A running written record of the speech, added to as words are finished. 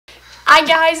Hi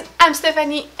guys, I'm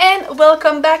Stephanie and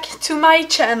welcome back to my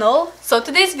channel. So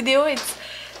today's video is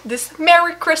this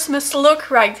Merry Christmas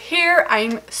look right here.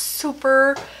 I'm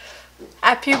super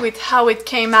happy with how it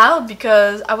came out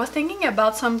because I was thinking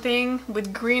about something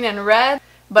with green and red,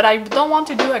 but I don't want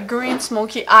to do a green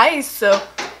smoky eyes, so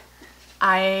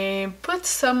I put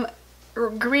some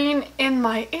green in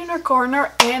my inner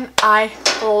corner and I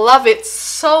love it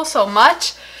so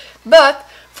much. But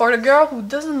for the girl who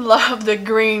doesn't love the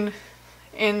green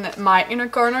in my inner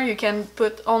corner, you can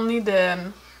put only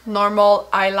the normal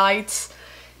highlights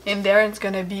in there. It's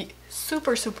gonna be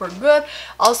super good.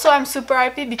 Also, I'm super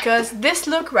happy because this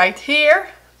look right here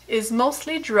is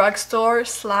mostly drugstore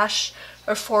slash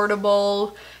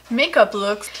affordable makeup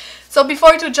looks. So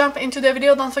before to jump into the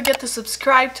video, don't forget to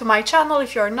subscribe to my channel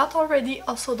if you are not already.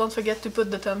 Also, don't forget to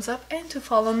put the thumbs up and to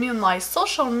follow me on my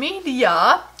social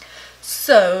media.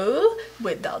 So,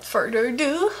 without further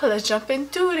ado, let's jump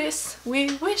into this.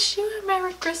 We wish you a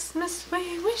Merry Christmas,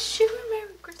 we wish you a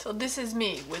Merry Christmas. So this is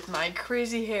me with my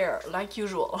crazy hair, like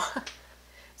usual.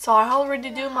 So I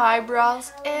already do my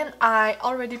eyebrows and I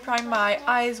already primed my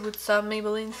eyes with some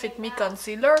Maybelline Fit Me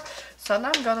Concealer. So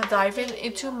now I'm gonna dive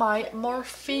into my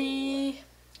Morphe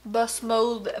Bust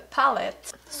Mode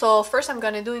palette. So first I'm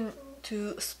gonna do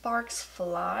into Sparks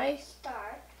Fly.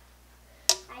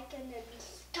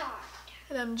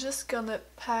 And I'm just gonna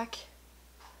pack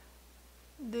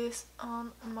this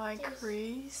on my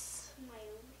crease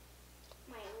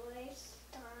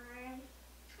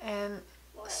and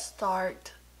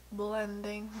start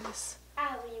blending this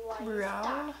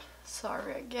brown.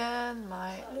 Sorry again,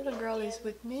 my little girl is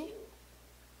with me.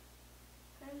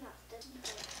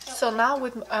 So now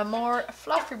with a more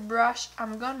fluffy brush,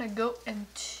 I'm gonna go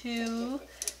into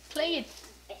Play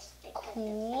It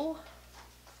Cool.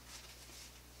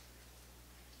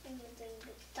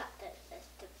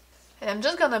 And I'm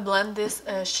just gonna blend this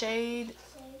shade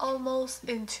almost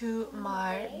into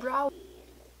my brow.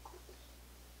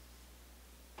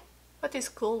 What is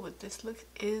cool with this look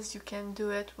is you can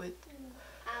do it with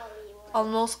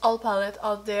almost all palette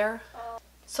out there.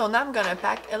 So now I'm gonna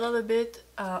pack a little bit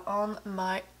on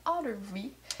my outer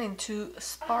V into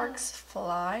Sparks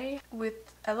Fly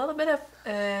with a little bit of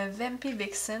Vampy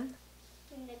Vixen.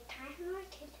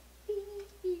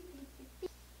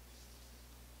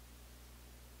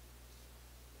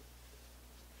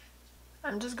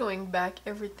 I'm just going back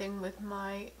everything with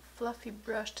my fluffy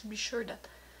brush to be sure that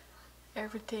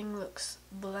everything looks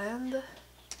blend.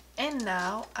 And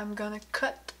now I'm gonna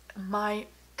cut my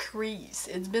crease.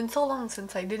 It's been so long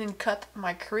since I didn't cut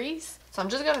my crease. So I'm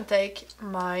just gonna take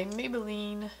my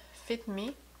Maybelline Fit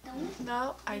Me.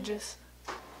 Now I just...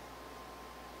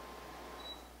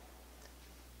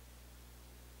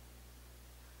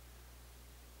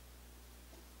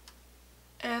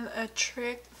 And a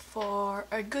trick for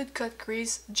a good cut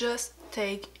crease, just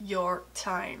take your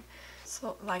time.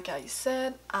 So like I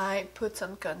said, I put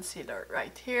some concealer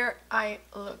right here. I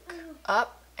look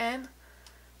up and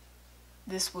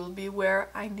this will be where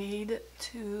I need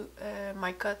to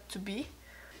my cut to be.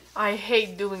 I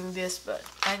hate doing this, but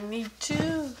I need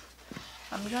to.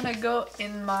 I'm gonna go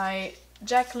in my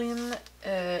Jaclyn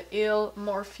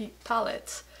Morphe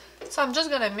palette. So I'm just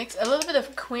gonna mix a little bit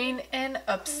of Queen and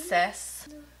Obsess.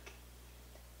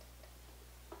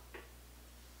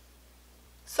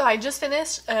 So I just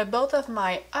finished both of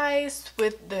my eyes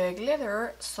with the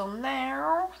glitter. So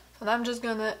now I'm just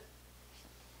gonna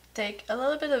take a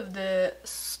little bit of the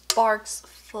Sparks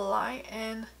Fly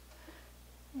and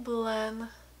blend.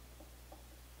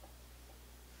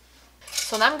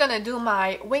 So now I'm gonna do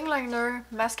my wing liner,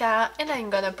 mascara, and I'm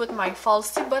gonna put my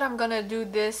falsie, but I'm gonna do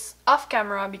this off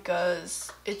camera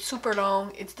because it's super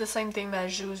long. It's the same thing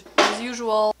as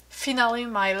usual. Finally,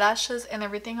 my lashes and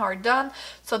everything are done.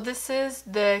 So this is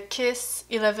the Kiss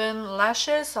 11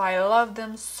 lashes. So I love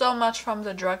them so much from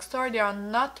the drugstore. They are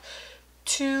not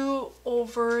too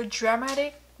over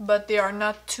dramatic, but they are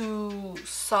not too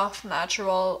soft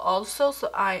natural also.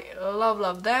 So I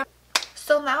love them.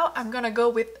 So now I'm gonna go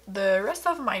with the rest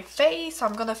of my face.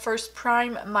 I'm gonna first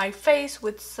prime my face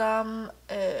with some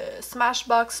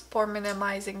Smashbox Pore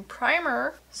Minimizing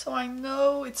Primer. So I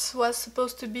know it was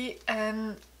supposed to be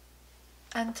an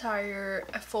entire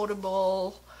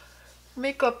affordable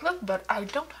makeup look, but I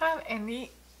don't have any.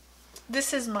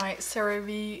 This is my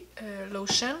CeraVe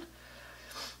lotion.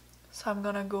 So I'm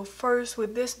gonna go first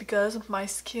with this because my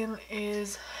skin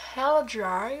is hella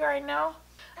dry right now.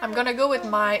 I'm gonna go with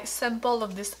my sample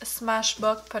of this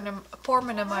Smashbox Pore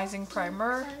Minimizing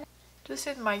Primer. Just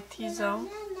in my T-zone.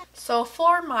 So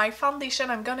for my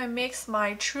foundation, I'm gonna mix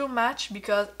my True Match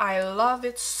because I love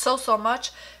it so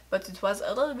much. but it was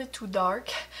a little bit too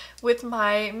dark with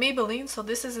my Maybelline. So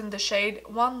this is in the shade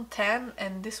 110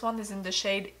 and this one is in the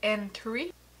shade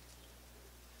N3.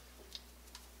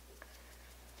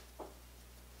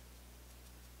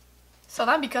 So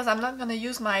now, because I'm not gonna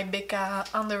use my Becca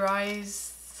Under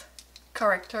Eyes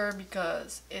corrector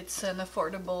because it's an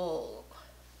affordable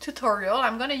tutorial,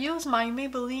 I'm gonna use my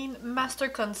Maybelline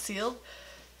MasterConceal.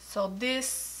 So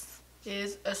this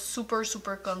is a super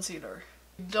concealer.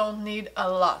 You don't need a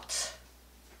lot.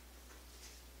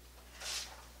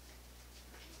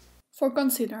 For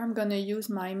concealer, I'm gonna use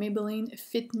my Maybelline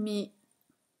Fit Me.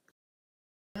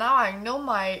 Now I know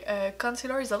my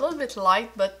concealer is a little bit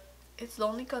light, but it's the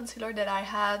only concealer that I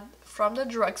had from the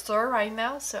drugstore right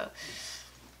now, so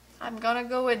I'm gonna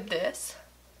go with this.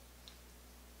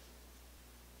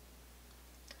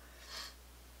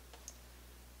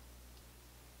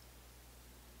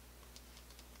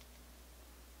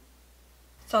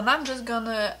 So now I'm just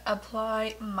gonna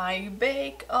apply my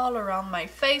bake all around my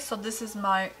face. So this is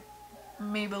my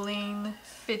Maybelline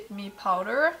Fit Me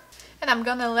powder. And I'm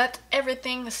gonna let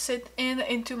everything sit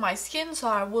into my skin, so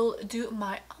I will do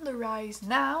my under eyes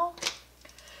now.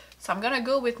 So I'm gonna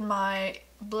go with my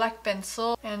black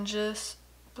pencil and just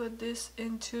put this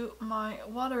into my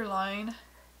waterline.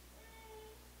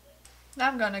 Now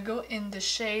I'm gonna go in the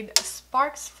shade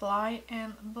Sparks Fly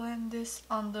and blend this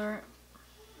under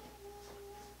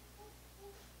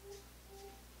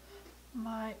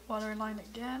my waterline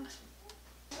again.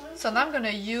 So now I'm gonna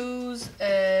use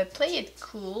Play It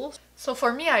Cool. So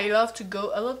for me, I love to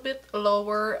go a little bit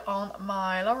lower on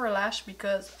my lower lash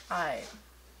because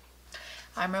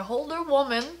I'm a older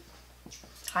woman.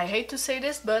 I hate to say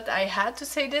this, but I had to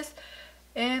say this,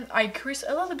 and I crease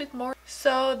a little bit more,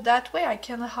 so that way I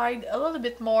can hide a little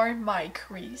bit more my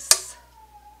crease.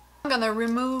 I'm gonna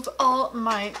remove all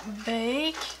my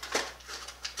bake.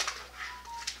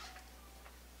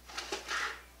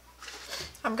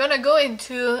 I'm gonna go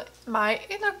into my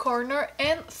inner corner,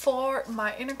 and for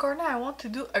my inner corner I want to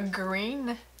do a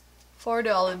green for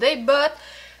the holiday, but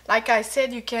like I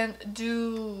said, you can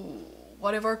do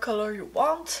whatever color you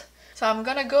want. So I'm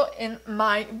gonna go in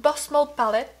my Boss Mode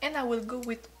palette and I will go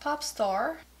with Pop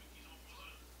Star.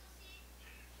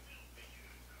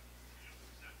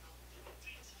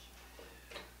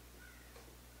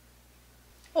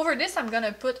 Over this I'm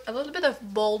gonna put a little bit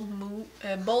of bold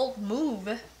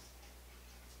move.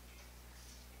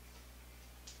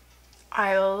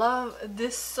 I love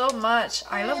this so much.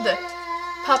 I love the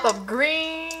pop of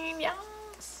green.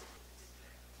 Yes.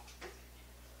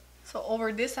 So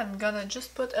over this I'm gonna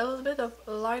just put a little bit of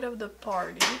Light of the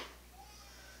Party.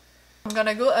 I'm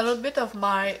gonna go a little bit of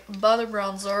my butter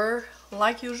bronzer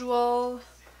like usual.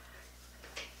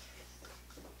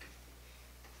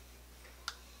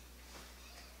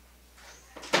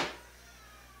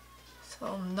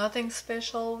 So nothing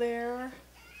special there.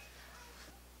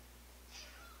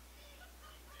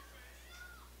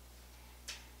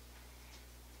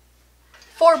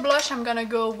 For blush, I'm gonna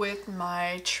go with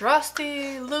my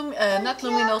trusty, not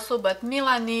Luminoso, but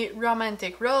Milani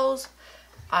Romantic Rose.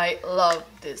 I love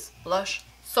this blush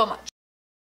so much.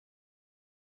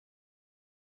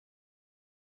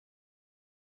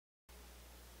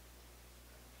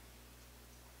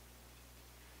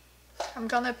 I'm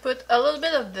gonna put a little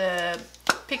bit of the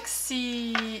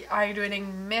Pixie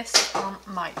Hydrating Mist on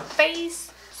my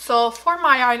face. So for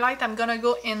my highlight, I'm gonna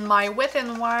go in my Wet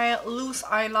n Wild Loose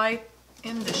Highlight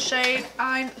in the shade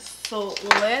I'm So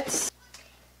Lit.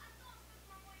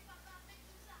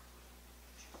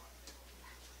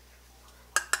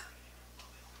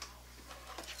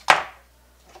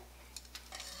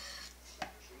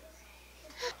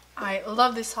 I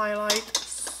love this highlight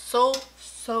so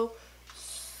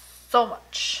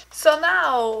much. So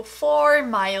now for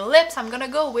my lips, I'm gonna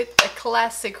go with a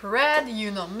classic red. You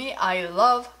know me, I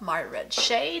love my red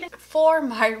shade. For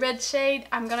my red shade,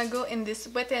 I'm gonna go in this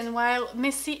Wet n Wild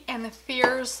Missy and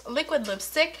Fierce liquid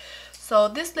lipstick. So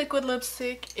this liquid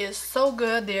lipstick is so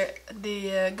good.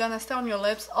 They're gonna stay on your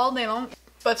lips all day long.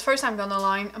 But first I'm gonna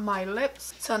line my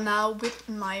lips. So now with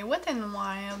my Wet n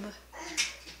Wild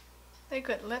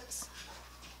liquid lips,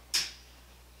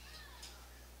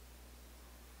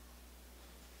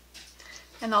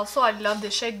 and also I love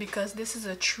the shade because this is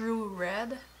a true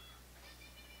red.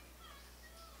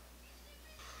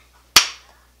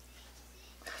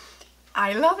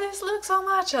 I love this look so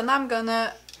much, and I'm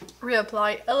gonna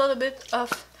reapply a little bit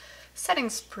of setting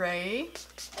spray.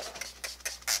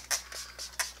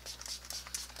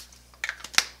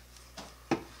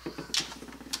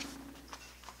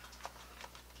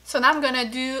 So now I'm gonna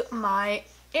do my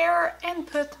hair and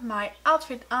put my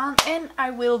outfit on, and I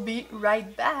will be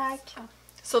right back.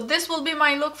 So this will be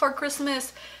my look for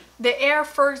Christmas. The hair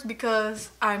first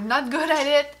because I'm not good at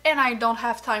it and I don't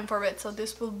have time for it. So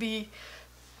this will be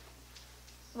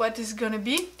what is gonna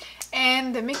be.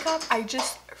 And the makeup, I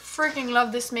just freaking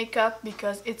love this makeup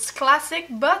because it's classic,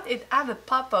 but it has a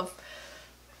pop of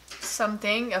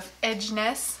something, of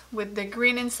edginess with the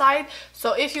green inside.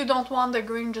 So if you don't want the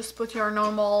green, just put your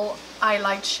normal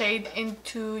highlight shade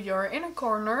into your inner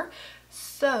corner.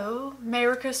 So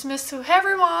Merry Christmas to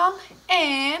everyone,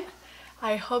 and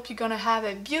I hope you're gonna have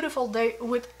a beautiful day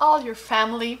with all your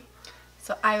family.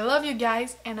 So I love you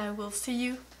guys, and I will see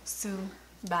you soon.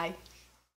 Bye.